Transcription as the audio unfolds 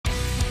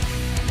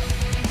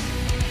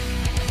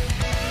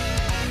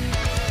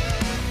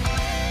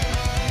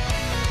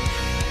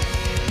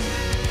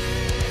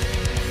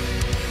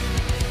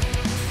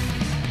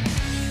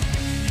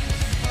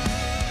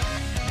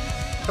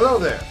Hello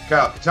there,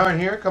 Katarn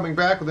here, coming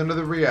back with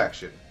another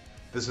reaction.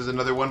 This is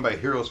another one by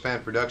Heroes Fan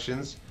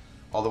Productions.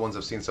 All the ones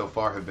I've seen so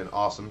far have been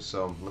awesome,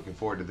 so I'm looking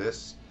forward to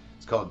this.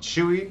 It's called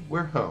Chewie,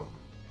 We're Home.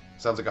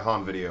 Sounds like a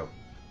Han video.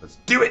 Let's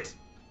do it!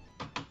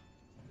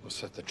 We'll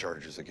set the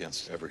charges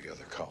against every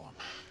other column.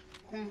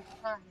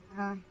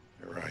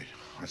 You're right.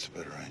 That's a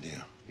better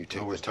idea. You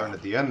take we're the starting top.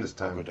 at the end this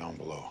time. I'll go down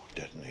below.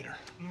 Detonator.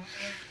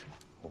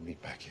 We'll meet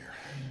back here.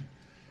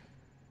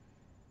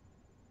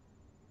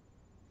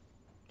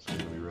 It's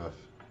gonna be rough.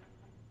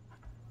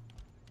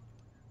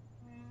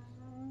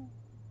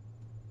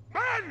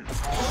 Men!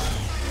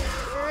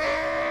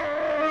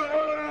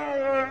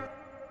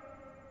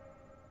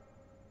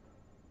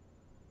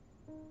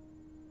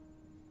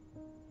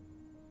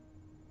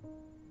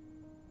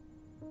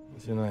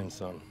 What's your name,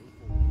 son?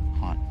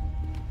 Han.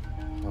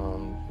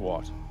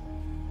 What?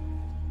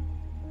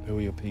 Who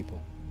are your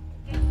people?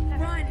 Run!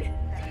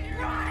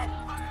 Run!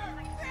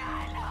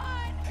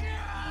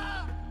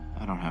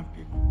 I don't have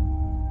people.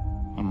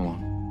 I'm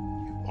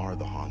alone. You are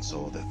the Han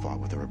Solo that fought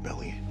with the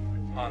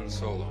rebellion. Han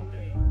Solo.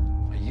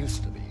 I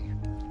used to be.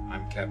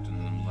 I'm captain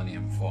of the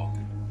Millennium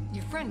Falcon.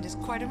 Your friend is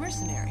quite a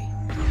mercenary.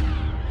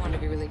 Wonder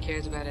if he really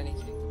cares about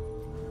anything.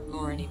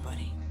 Or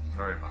anybody.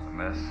 Sorry about the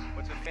mess.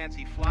 What's a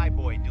fancy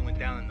flyboy doing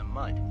down in the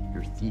mud?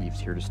 You're thieves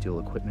here to steal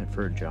equipment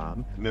for a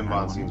job. The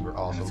Mimbon scenes were And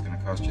awesome. it's gonna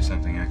cost you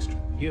something extra.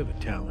 You have a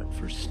talent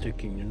for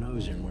sticking your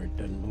nose in where it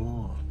doesn't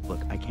belong.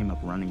 Look, I came up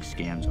running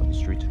scams on the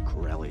streets of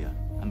Corellia.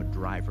 I'm a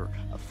driver,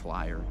 a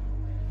flyer,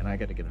 and I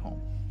gotta get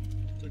home.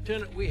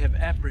 Lieutenant, we have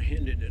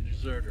apprehended a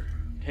deserter.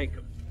 Take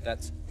him.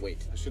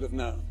 Wait, I should have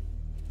known.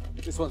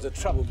 This one's a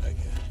troublemaker.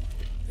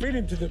 Feed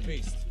him to the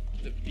beast.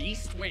 The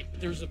beast? Wait,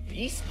 there's a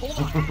beast? Hold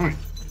on. Don't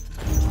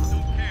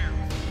care.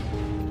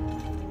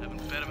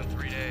 Haven't fed him in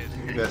 3 days.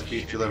 Best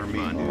beast you'll ever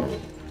meet,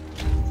 dude.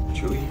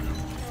 Chewie.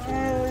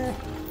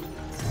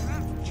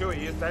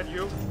 Chewie, is that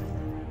you?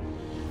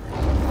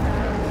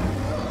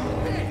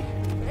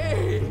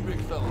 Hey, big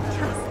fella.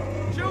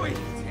 Chewie,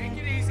 take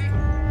it easy.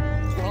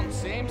 We're on the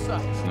same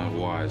side. It's not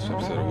wise to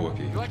upset a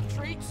Wookiee. You like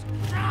treats?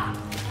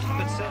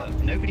 But sir,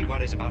 nobody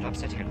worries about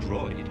upsetting a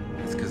droid.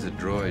 It's because a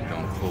droid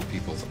don't pull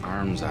people's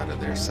arms out of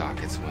their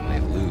sockets when they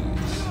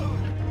lose.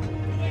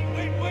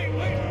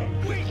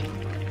 Wait!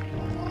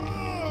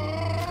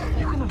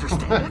 You can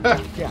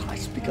understand? Yeah, I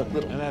speak a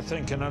little. And that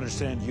thing can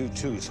understand you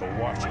too, so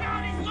watch it.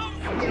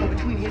 You know,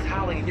 between his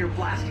howling and your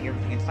blasting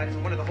everything inside, it's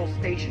one of the whole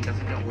station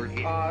doesn't know we're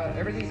here.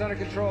 Everything's under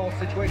control.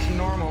 Situation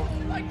normal.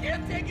 I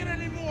can't take it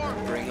anymore!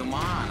 Bring them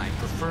on. I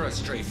prefer a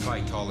straight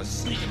fight to all this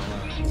sneaking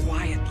around.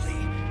 Quietly.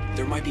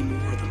 There might be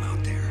more of them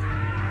out there.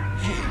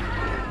 Hey,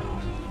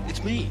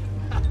 it's me.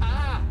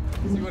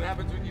 See what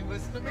happens when you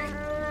listen to me?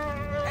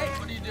 Hey,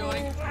 what are you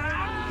doing?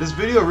 This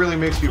video really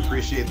makes you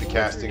appreciate the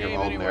casting of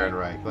Alden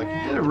Ehrenreich. Like,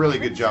 he did a really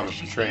good job of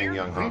portraying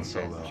young Han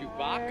Solo.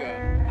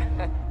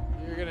 Chewbacca.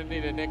 You're gonna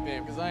need a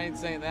nickname, because I ain't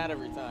saying that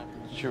every time.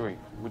 Chewie,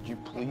 would you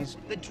please?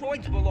 The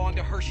droids belong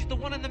to her. She's the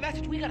one in the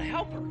message. We gotta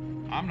help her.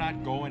 I'm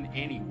not going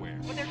anywhere.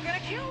 But they're gonna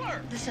kill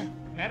her. Listen,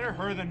 Better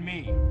her than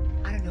me.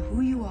 I don't know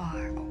who you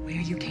are or where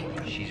you came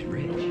from. She's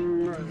rich.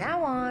 From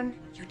now on,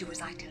 you do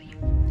as I tell you,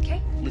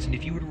 okay? Listen,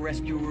 if you were to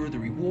rescue her, the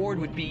reward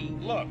would be...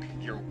 Look,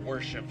 your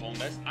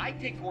worshipfulness, I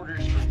take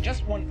orders from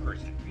just one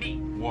person, me.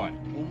 What?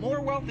 Well,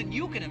 more wealth than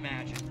you can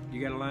imagine.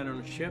 You got a line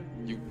on the ship?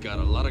 You got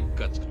a lot of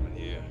guts coming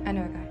here. I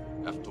know a guy.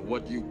 After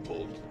what you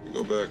pulled. You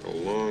go back a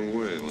long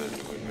way,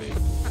 landing with me.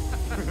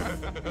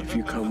 If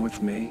you come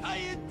with me, How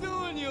you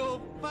doing, you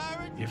old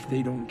pirate? if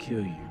they don't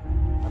kill you,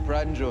 My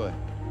pride and joy.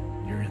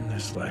 you're in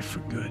this life for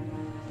good.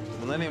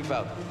 Millennium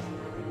Falcon.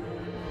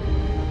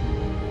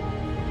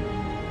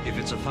 If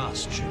it's a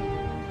fast ship.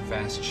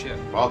 Fast ship.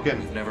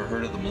 Falcon, You've never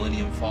heard of the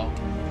Millennium Falcon?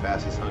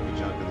 fastest hunk of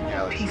junk in the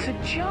galaxy. Piece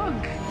of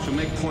junk. She'll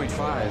make 0.5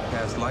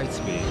 past light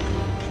speed.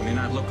 She may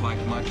not look like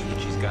much, but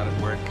she's got it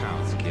where it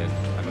counts, kid.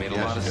 I made a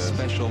Yeah, lot of she does.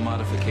 special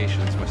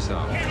modifications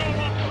myself. This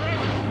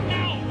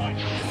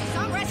is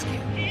our rescue.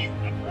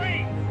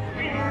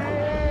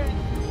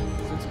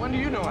 Since when do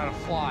you know how to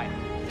fly?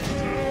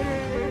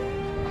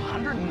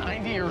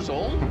 190 years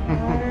old?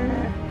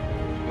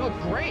 You look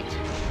great.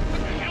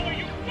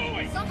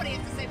 Somebody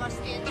has to save our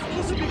skins. The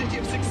possibility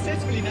of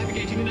successfully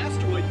navigating an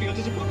asteroid field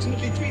is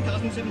approximately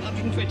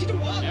 3,720 to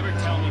 1. Never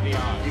tell me the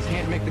odds. You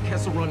can't make the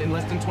Kessel Run in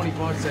less than 20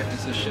 parsecs.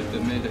 It's a ship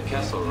that made the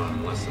Kessel Run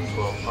in less than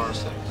 12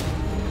 parsecs.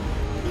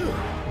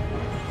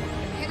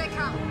 Here they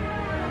come.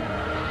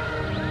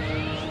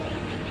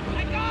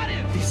 I got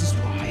him! This is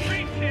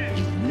why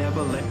you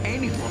never let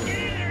anyone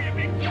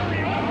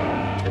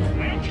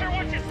I don't care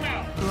what you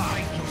smell.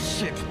 lie your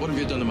ship. What have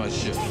you done to my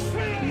ship?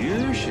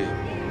 Your ship?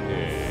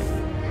 Yeah.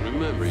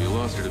 Remember, you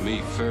lost her to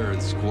me fair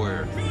and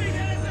square.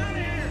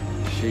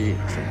 She is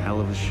a hell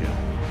of a ship.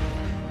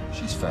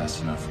 She's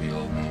fast enough for you,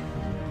 old man.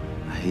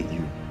 I hate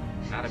you.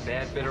 Not a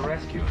bad bit of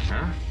rescue,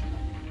 huh?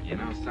 You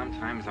know,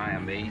 sometimes I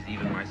amaze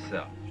even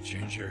myself.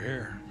 Change your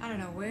hair. I don't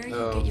know where you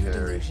Oh, get your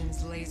Harry.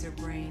 delusions, laser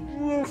brain.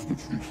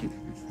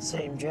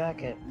 Same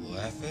jacket.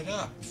 Laugh it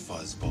up,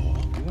 fuzzball.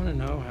 You want to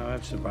know how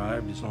I've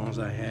survived as long as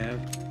I have?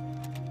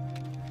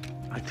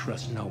 I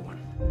trust no one.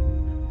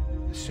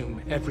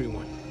 Assume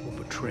everyone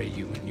will betray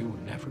you and you will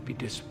never be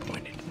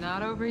disappointed.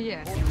 Not over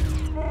yet.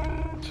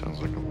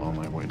 Sounds like a long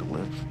way to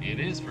live. It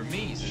is for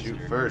me, sister.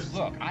 Shoot first.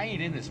 Look, I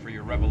ain't in this for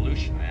your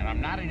revolution, man. I'm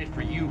not in it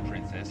for you,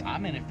 princess.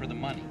 I'm in it for the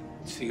money.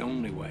 It's the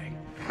only way.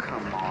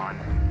 Come on.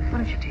 Why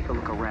don't you take a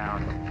look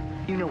around?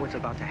 You know what's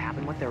about to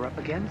happen, what they're up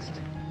against.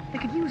 They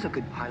could use a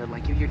good pilot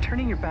like you. You're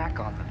turning your back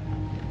on them.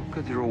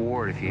 Good's the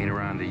reward if you ain't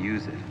around to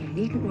use it. You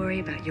needn't worry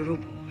about your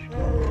reward.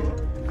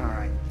 All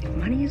right. If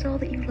money is all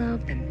that you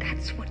love, then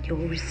that's what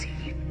you'll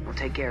receive. Well,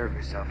 take care of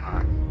yourself,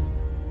 huh?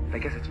 I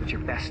guess that's what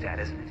you're best at,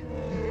 isn't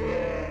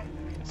it?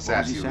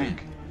 Sassy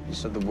week. He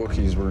said the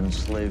Wookiees were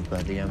enslaved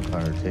by the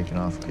Empire, taken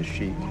off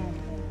Kashyyyk.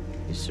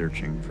 He's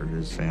searching for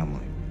his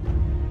family.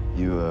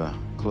 You,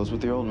 close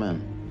with the old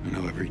man? I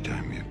know every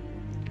time you...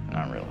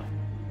 Not really.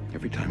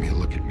 Every time you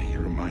look at me,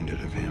 you're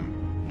reminded of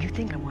him. You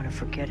think I want to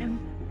forget him?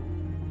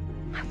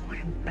 I want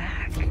him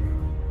back.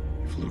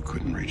 If Luke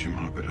couldn't reach him,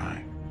 how could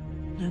I?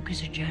 Luke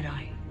is a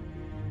Jedi.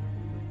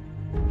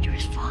 You're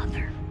his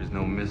father. There's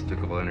no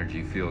mystical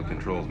energy field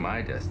controls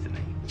my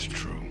destiny. It's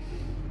true.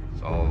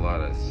 It's all a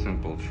lot of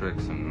simple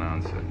tricks and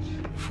nonsense.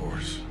 The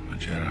Force, the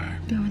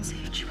Jedi. Go and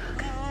save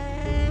Chewie.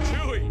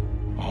 Chewie!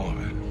 All of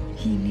it.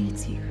 He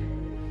needs you.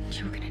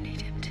 You're gonna need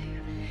him too.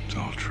 It's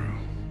all true.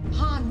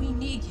 Han, we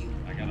need you.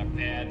 I got a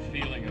bad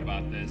feeling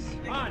about this.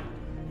 On,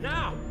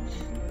 now!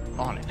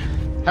 On it.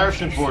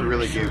 Harrison Ford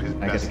really gave his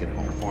best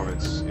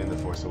performance in The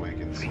Force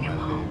Awakens, in my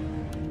opinion.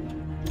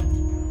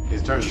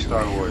 His turn to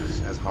Star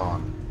Wars as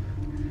Han.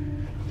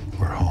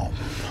 We're home.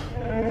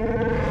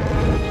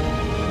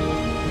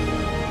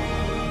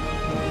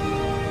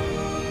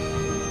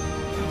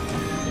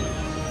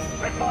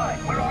 Red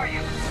 5, where are you?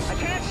 I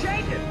can't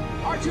shake it.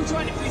 R2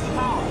 trying to freeze the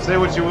power. Say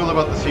what you will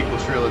about the sequel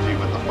trilogy,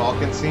 but the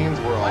Falcon scenes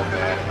were all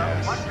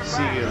badass.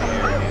 See you in the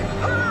air again.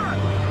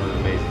 It was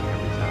amazing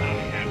every time.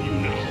 Have you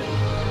know?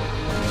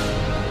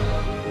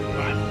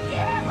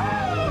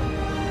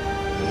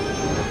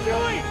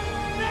 Chewie!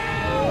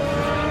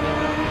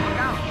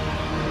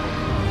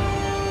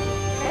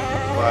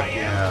 Fuck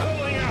yeah.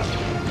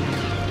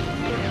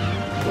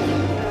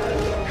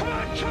 Come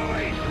on,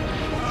 Chewie!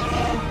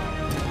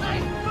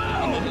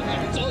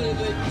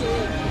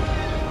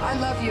 I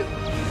love you.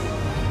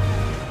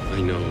 I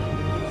know.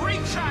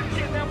 Great shot,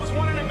 kid. That was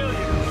 1 in a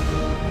million.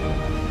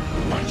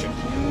 Punch him.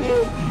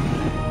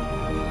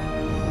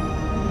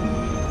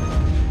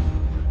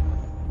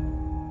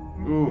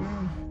 Oof.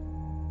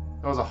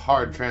 That was a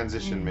hard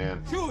transition,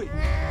 man. Chewie!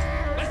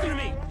 Listen to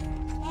me!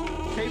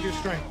 Save your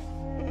strength.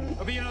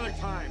 There'll be another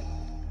time.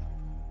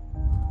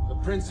 The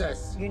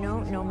princess. You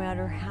know, no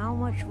matter how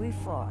much we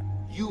fought,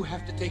 You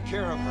have to take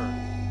care of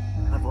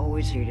her. I've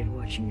always hated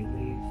watching you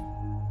leave.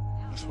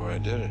 That's why I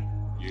did it.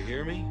 You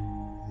hear me?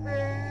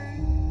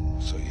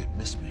 So you'd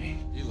miss me.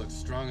 You look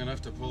strong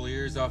enough to pull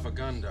ears off a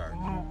gun dart.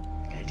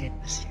 I did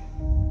miss you.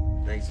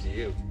 Thanks to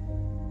you.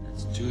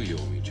 That's 2 you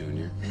owe me,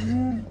 Junior.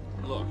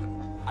 Look,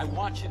 I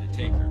want you to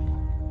take her.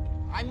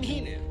 I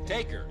mean it.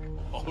 Take her.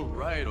 All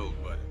right, old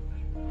buddy.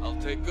 I'll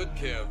take good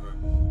care of her.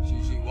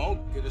 She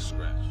won't get a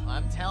scratch.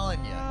 I'm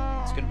telling you,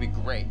 it's gonna be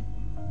great.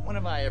 When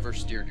have I ever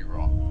steered you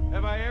wrong?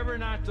 Have I ever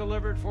not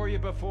delivered for you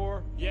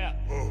before? Yeah.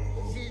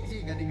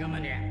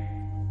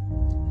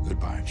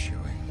 Goodbye,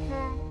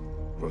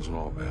 Chewie. Wasn't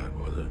all bad,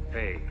 was it?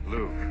 Hey,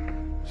 Luke.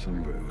 Some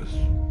of it was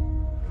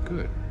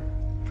good.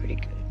 Pretty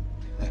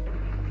good.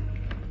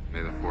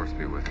 May the force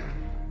be with you.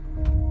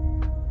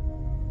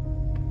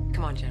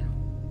 Come on, General.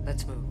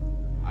 Let's move.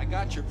 I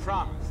got your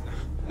promise.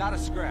 Not a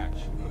scratch.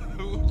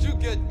 Would you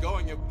get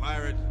going, you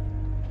pirate?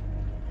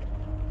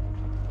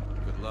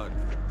 Good luck.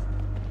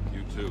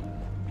 You too.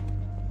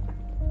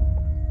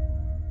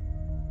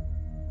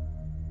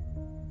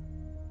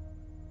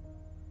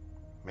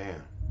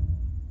 Man.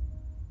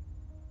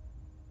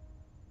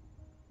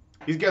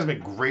 These guys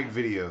make great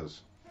videos.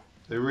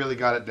 They really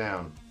got it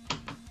down.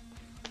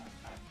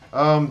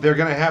 They're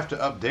gonna have to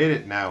update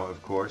it now,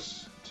 of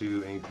course,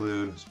 to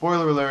include,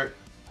 spoiler alert,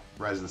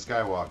 Rise of the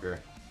Skywalker,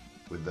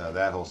 with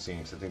that whole scene,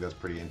 because I think that's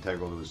pretty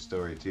integral to the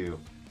story too.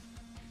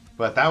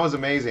 But that was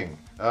amazing.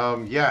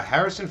 Yeah,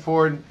 Harrison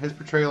Ford, his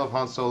portrayal of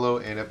Han Solo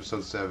in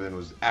Episode 7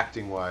 was,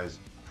 acting-wise,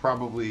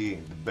 probably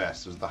the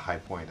best. It was the high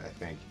point, I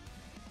think.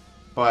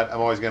 But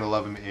I'm always going to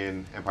love him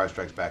in Empire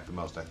Strikes Back the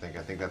most, I think.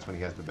 I think that's when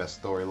he has the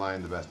best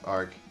storyline, the best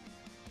arc.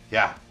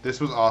 Yeah,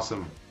 this was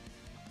awesome.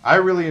 I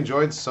really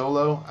enjoyed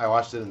Solo. I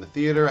watched it in the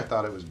theater. I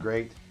thought it was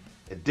great.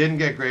 It didn't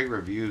get great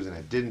reviews, and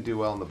it didn't do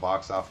well in the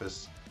box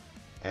office.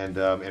 And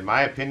in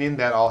my opinion,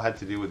 that all had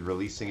to do with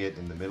releasing it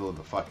in the middle of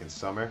the fucking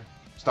summer.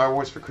 Star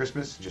Wars for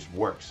Christmas just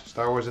works.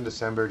 Star Wars in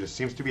December just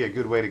seems to be a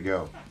good way to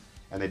go.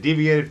 And they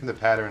deviated from the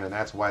pattern, and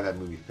that's why that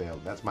movie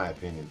failed. That's my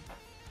opinion.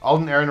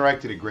 Alden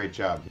Ehrenreich did a great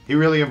job. He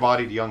really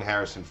embodied young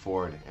Harrison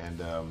Ford, and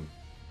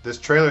this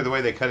trailer, the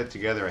way they cut it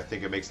together, I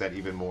think it makes that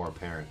even more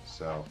apparent.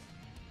 So,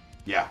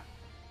 yeah.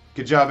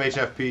 Good job,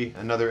 HFP.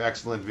 Another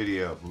excellent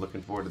video. I'm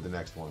looking forward to the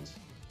next ones.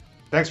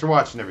 Thanks for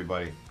watching,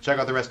 everybody. Check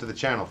out the rest of the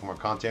channel for more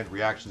content,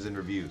 reactions, and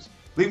reviews.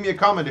 Leave me a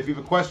comment if you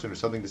have a question or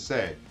something to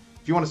say.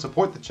 If you want to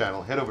support the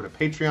channel, head over to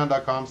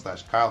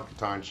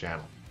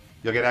patreon.com/KyleKatarnChannel.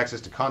 You'll get access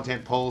to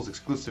content polls,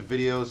 exclusive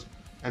videos,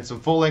 and some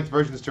full-length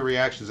versions to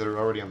reactions that are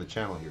already on the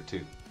channel here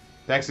too.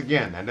 Thanks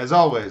again, and as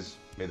always,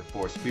 may the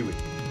Force be with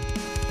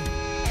you.